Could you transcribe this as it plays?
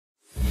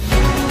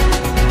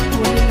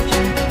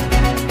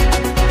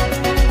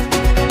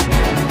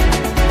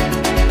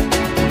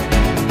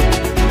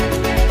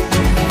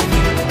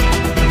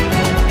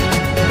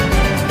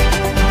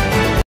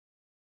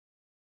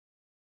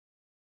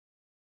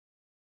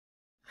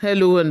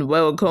Hello and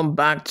welcome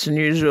back to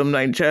Newsroom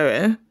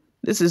Nigeria.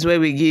 This is where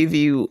we give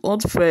you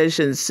hot, fresh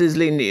and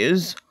sizzling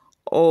news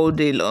all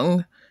day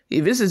long.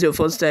 If this is your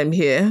first time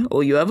here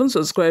or you haven't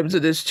subscribed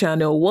to this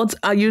channel, what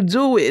are you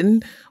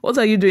doing? What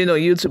are you doing on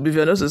YouTube if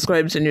you're not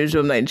subscribed to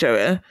Newsroom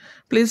Nigeria?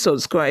 Please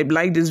subscribe,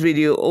 like this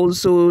video,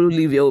 also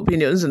leave your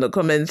opinions in the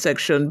comment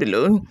section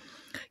below.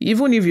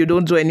 Even if you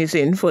don't do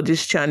anything for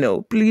this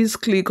channel, please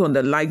click on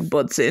the like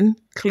button.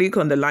 Click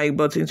on the like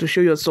button to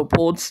show your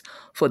support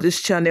for this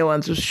channel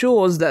and to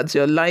show us that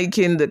you're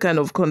liking the kind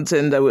of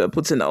content that we're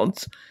putting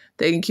out.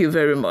 Thank you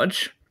very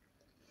much.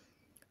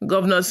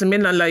 Governor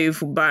Siminalayi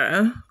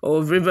Fubara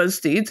of Rivers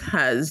State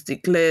has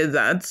declared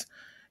that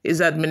his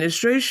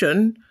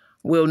administration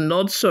will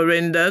not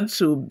surrender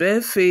to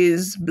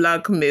barefaced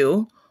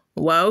blackmail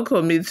while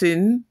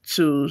committing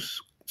to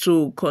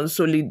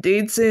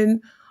consolidating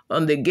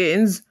on the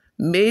gains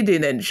made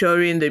in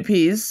ensuring the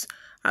peace,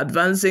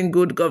 advancing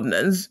good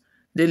governance,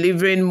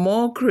 delivering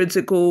more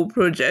critical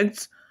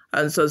projects,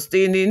 and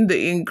sustaining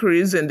the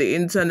increase in the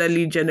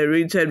internally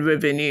generated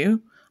revenue,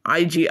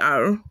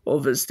 IGR,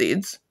 of the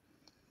state.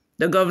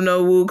 The governor,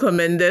 who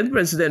commended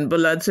President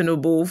Bola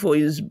Tinubu for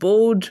his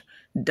bold,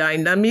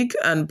 dynamic,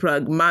 and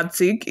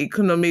pragmatic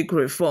economic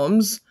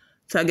reforms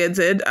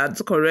targeted at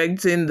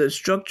correcting the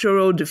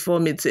structural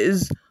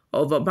deformities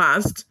of the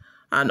past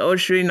and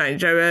ushering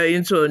Nigeria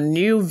into a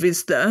new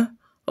vista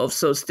of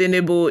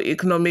sustainable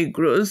economic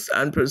growth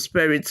and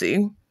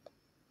prosperity.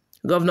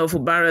 Governor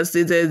Fubara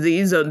stated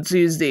this on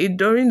Tuesday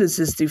during the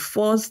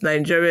 64th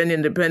Nigerian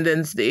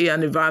Independence Day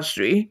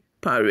anniversary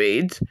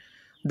parade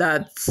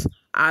that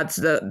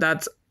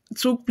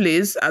took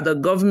place at the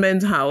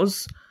Government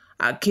House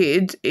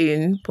Arcade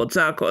in Port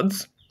Harcourt.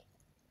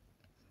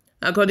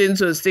 According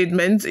to a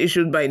statement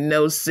issued by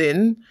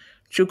Nelson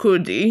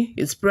Chukwudi,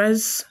 his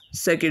press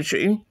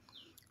secretary,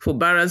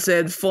 Fubara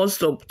said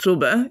 1st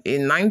October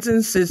in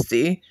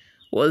 1960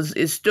 was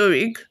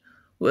historic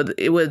with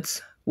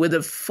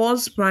the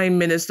first Prime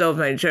Minister of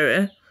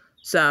Nigeria,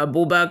 Sir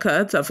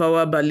Abubakar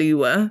Tafawa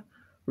Balewa,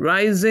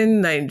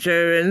 raising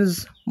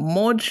Nigerians'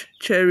 much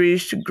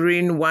cherished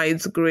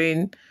green-white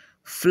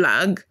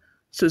flag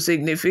to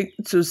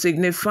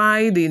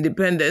signify the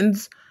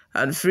independence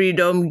and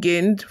freedom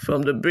gained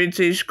from the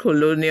British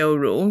colonial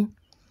rule.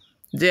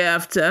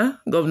 Thereafter,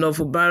 Governor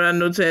Fubara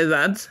noted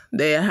that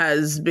there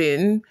has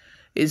been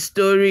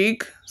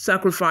historic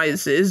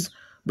sacrifices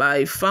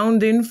by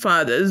founding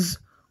fathers,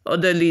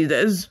 other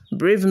leaders,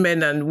 brave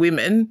men and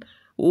women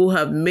who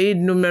have made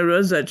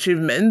numerous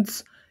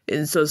achievements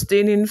in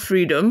sustaining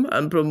freedom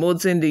and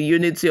promoting the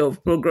unity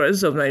of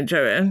progress of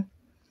Nigeria.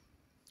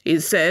 He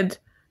said,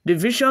 the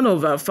vision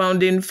of our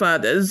founding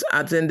fathers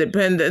at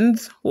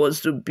independence was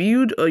to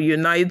build a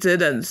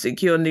united and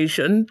secure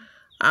nation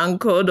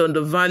anchored on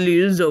the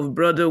values of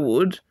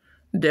brotherhood,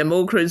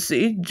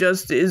 democracy,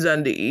 justice,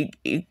 and the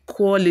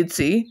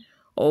equality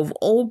of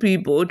all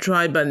people,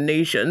 tribes, and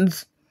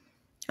nations.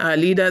 Our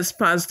leaders,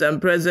 past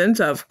and present,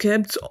 have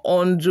kept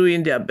on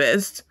doing their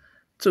best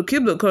to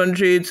keep the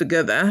country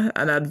together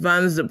and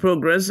advance the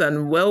progress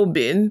and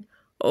well-being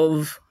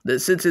of the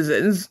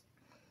citizens.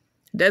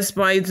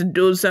 Despite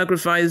those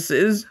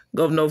sacrifices,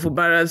 Governor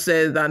Fubara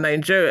said that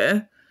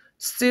Nigeria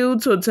still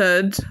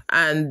tottered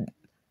and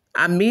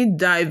amid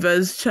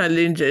diverse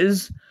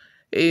challenges,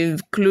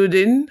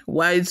 including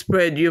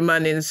widespread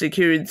human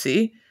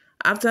insecurity,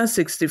 after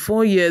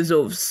 64 years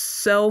of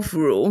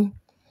self-rule.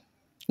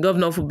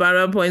 Governor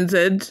Fubara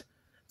pointed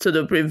to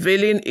the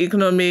prevailing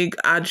economic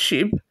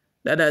hardship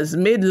that has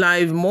made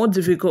life more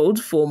difficult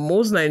for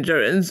most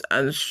Nigerians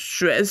and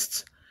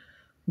stressed.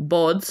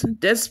 But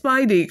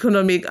despite the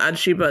economic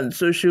hardship and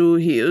social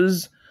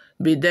ills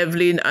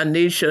bedeviling our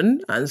nation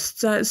and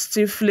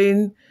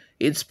stifling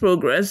its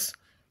progress,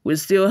 we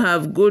still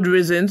have good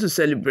reason to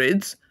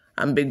celebrate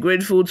and be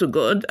grateful to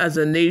God as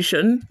a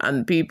nation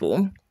and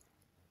people.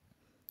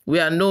 We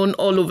are known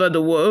all over the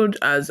world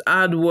as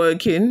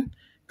hardworking,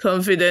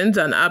 confident,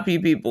 and happy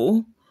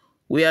people.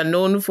 We are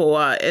known for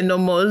our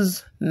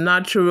enormous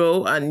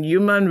natural and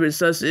human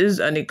resources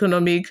and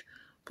economic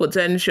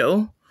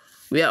potential.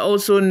 We are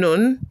also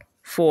known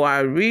for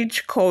our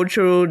rich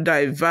cultural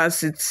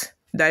diversity,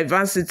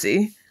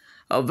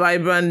 a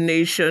vibrant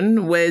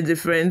nation where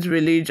different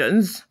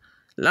religions,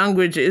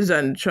 languages,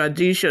 and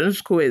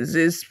traditions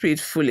coexist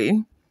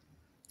peacefully.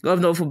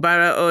 Governor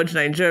Fubara urged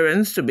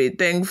Nigerians to be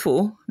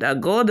thankful that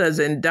God has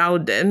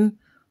endowed them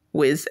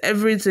with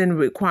everything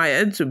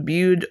required to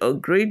build a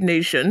great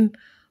nation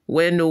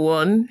where no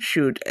one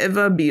should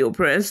ever be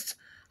oppressed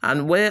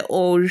and where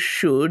all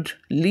should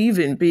live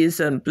in peace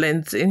and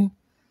plenty.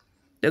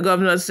 The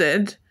governor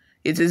said,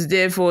 it is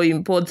therefore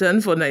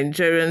important for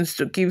Nigerians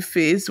to keep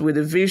faith with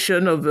the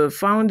vision of the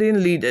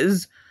founding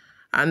leaders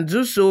and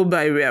do so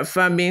by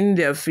reaffirming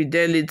their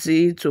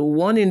fidelity to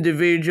one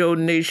individual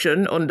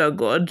nation under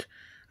God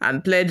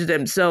and pledge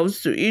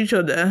themselves to each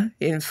other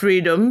in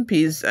freedom,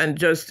 peace, and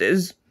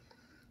justice.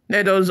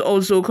 Let us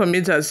also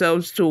commit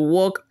ourselves to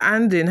work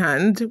hand in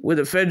hand with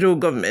the federal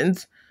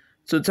government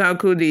to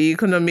tackle the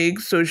economic,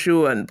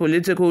 social, and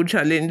political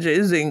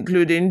challenges,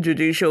 including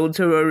judicial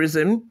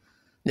terrorism,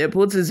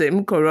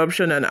 nepotism,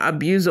 corruption, and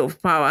abuse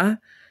of power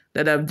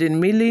that have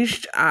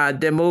diminished our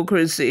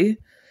democracy,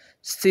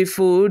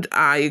 stifled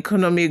our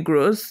economic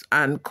growth,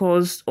 and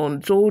caused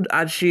untold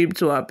hardship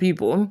to our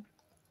people.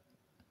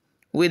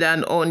 With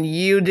an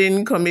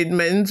unyielding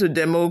commitment to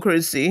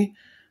democracy,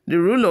 the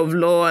rule of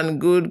law,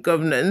 and good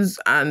governance,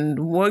 and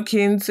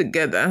working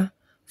together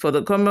for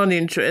the common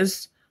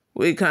interest,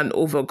 we can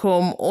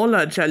overcome all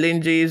our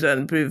challenges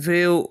and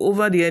prevail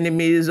over the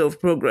enemies of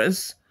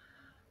progress.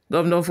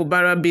 Governor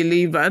Fubara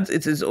believed that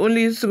it is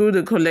only through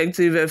the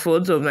collective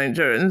efforts of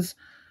Nigerians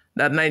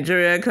that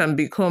Nigeria can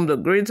become the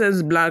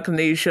greatest Black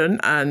nation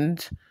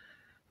and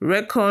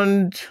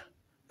reckoned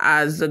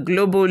as the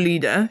global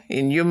leader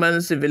in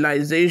human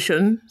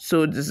civilization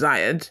so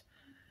desired.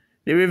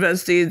 The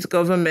Rivers State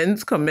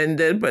government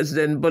commended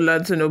President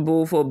Bola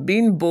Tinubu for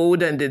being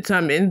bold and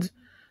determined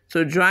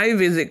to drive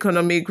his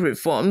economic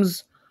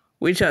reforms,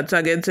 which are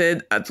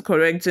targeted at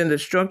correcting the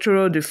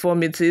structural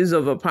deformities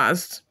of the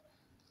past.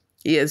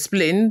 He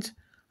explained,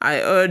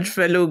 "I urge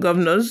fellow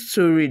governors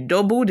to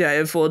redouble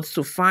their efforts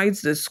to fight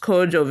the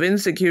scourge of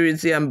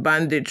insecurity and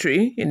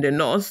banditry in the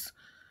north,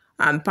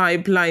 and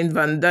pipeline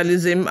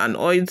vandalism and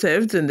oil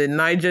theft in the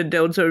Niger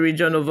Delta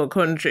region of the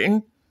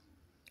country,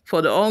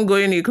 for the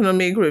ongoing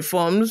economic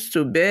reforms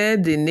to bear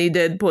the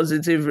needed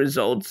positive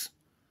results.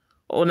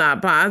 On our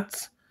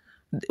part,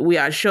 we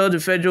assure the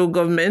federal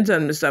government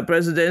and Mr.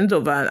 President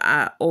of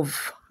our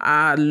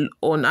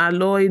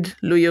unalloyed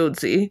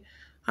loyalty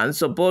and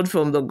support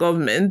from the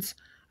government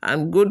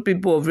and good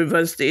people of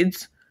Rivers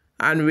State,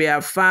 and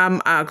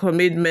reaffirm our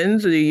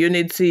commitment to the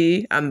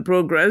unity and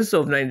progress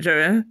of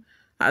Nigeria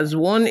as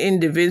one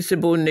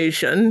indivisible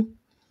nation.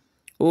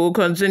 We will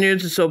continue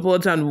to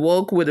support and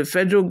work with the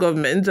federal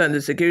government and the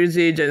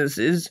security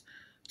agencies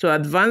to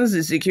advance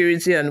the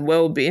security and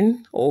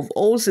well-being of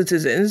all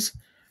citizens,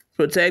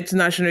 protect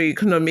national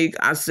economic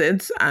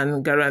assets,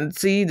 and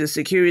guarantee the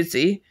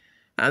security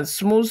and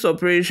smooth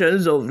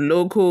operations of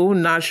local,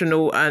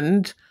 national,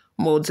 and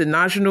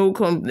multinational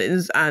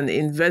companies and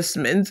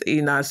investments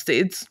in our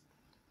states."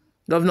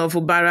 Governor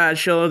Fubara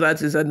assured that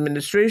his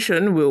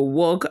administration will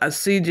work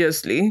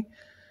assiduously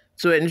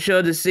to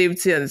ensure the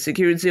safety and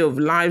security of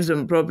lives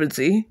and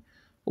property,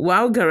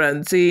 while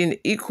guaranteeing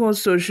equal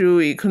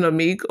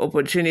socio-economic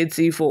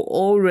opportunity for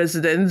all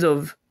residents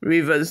of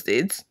Rivers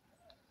State.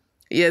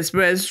 He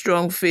expressed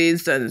strong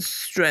faith and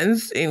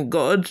strength in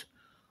God,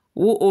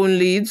 who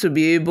only to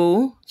be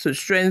able to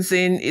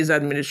strengthen his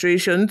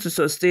administration to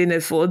sustain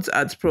efforts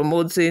at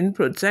promoting,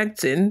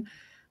 protecting,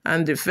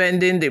 and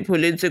defending the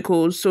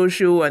political,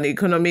 social, and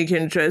economic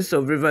interests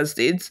of Rivers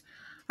State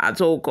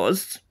at all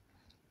costs.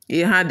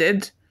 He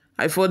added,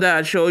 "I further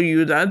assure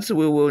you that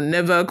we will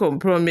never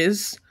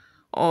compromise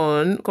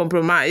on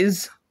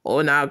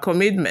our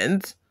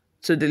commitment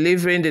to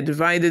delivering the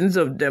dividends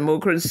of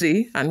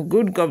democracy and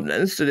good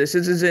governance to the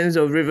citizens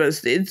of Rivers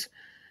State.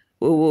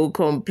 We will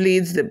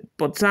complete the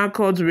Port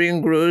Harcourt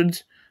Ring Road,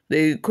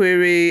 the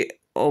Kwere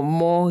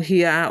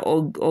Omohia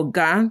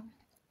Oga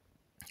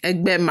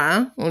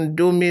Egbema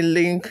Ndomi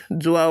Link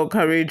Dual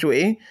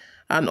Carriageway,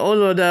 and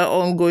all other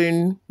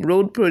ongoing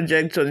road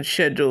projects on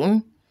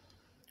schedule.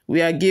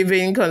 We are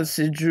giving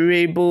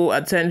considerable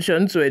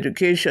attention to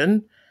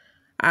education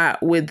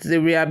with the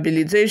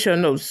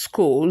rehabilitation of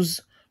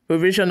schools,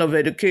 provision of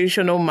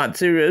educational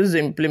materials,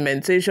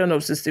 implementation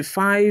of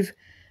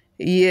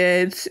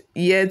 65-year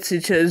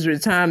teachers'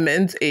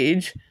 retirement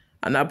age,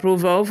 and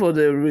approval for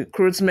the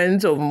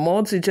recruitment of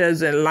more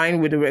teachers in line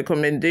with the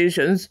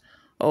recommendations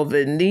of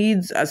the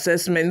Needs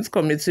Assessment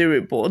Committee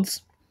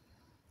reports."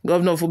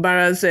 Governor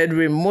Fubara said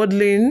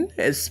remodeling,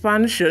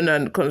 expansion,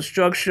 and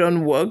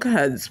construction work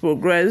has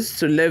progressed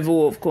to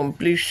level of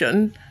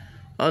completion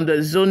on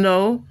the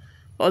zonal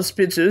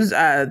hospitals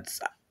at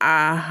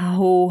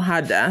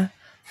Ahohada,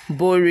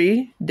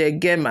 Bori,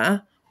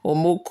 Degema,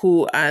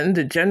 Omoku, and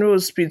the General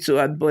Hospital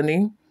at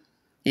Boni.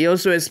 He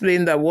also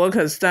explained that work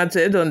has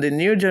started on the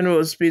new General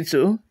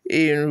Hospital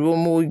in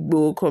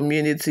Romo-Igbo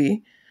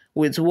community,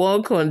 with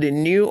work on the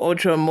new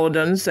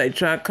ultra-modern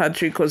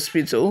psychiatric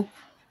hospital,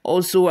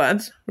 also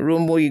at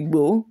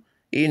Romo-Igbo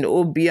in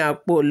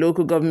Obiakpo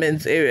local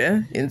government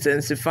area,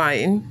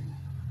 intensifying.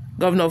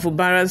 Governor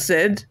Fubara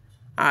said,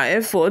 "Our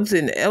efforts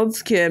in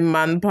healthcare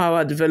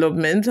manpower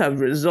development have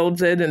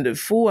resulted in the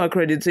full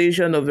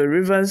accreditation of the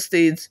Rivers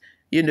State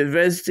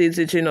University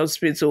Teaching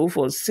Hospital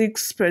for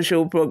 6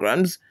 special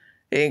programs,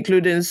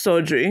 including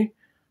surgery,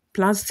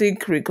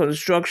 plastic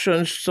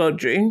reconstruction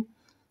surgery,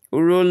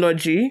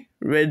 urology,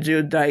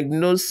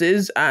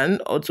 radiodiagnosis, and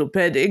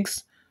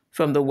orthopedics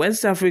from the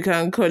West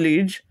African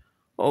College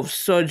of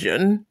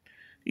Surgeons."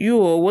 You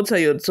all, what are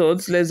your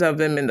thoughts? Let's have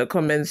them in the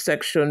comment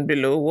section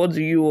below. What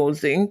do you all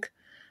think?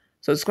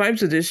 Subscribe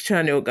to this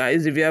channel,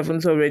 guys, if you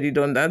haven't already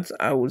done that.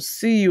 I will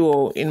see you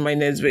all in my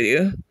next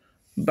video.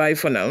 Bye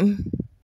for now.